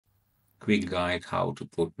quick guide how to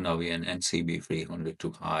put Navien NCB 300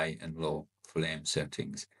 to high and low flame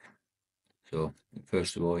settings. So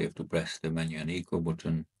first of all, you have to press the menu and eco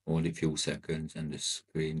button only a few seconds, and the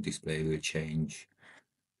screen display will change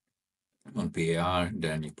on PAR.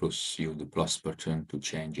 Then you use the plus button to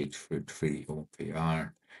change it for 3 or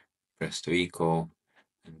PAR. Press the eco,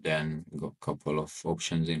 and then you got a couple of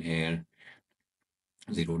options in here.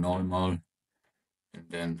 0 normal, and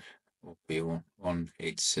then OP1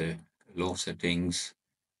 it's low settings.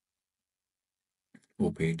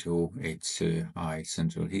 OP2 it's high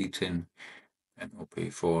central heating, and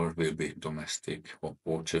OP4 will be domestic hot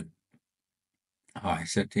water. High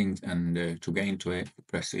settings, and to get into it,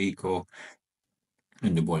 press the eco,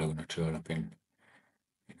 and the boiler gonna turn up in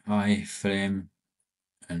high flame,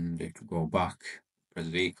 and to go back, press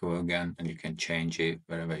the eco again, and you can change it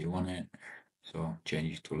wherever you want it. So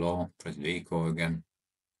change it to low, press the eco again,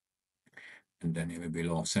 and then it will be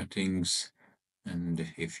low settings. And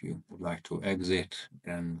if you would like to exit,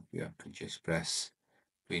 then you have to just press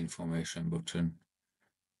the information button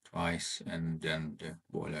twice, and then the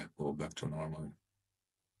boiler go back to normal.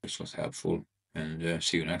 This was helpful, and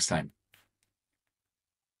see you next time.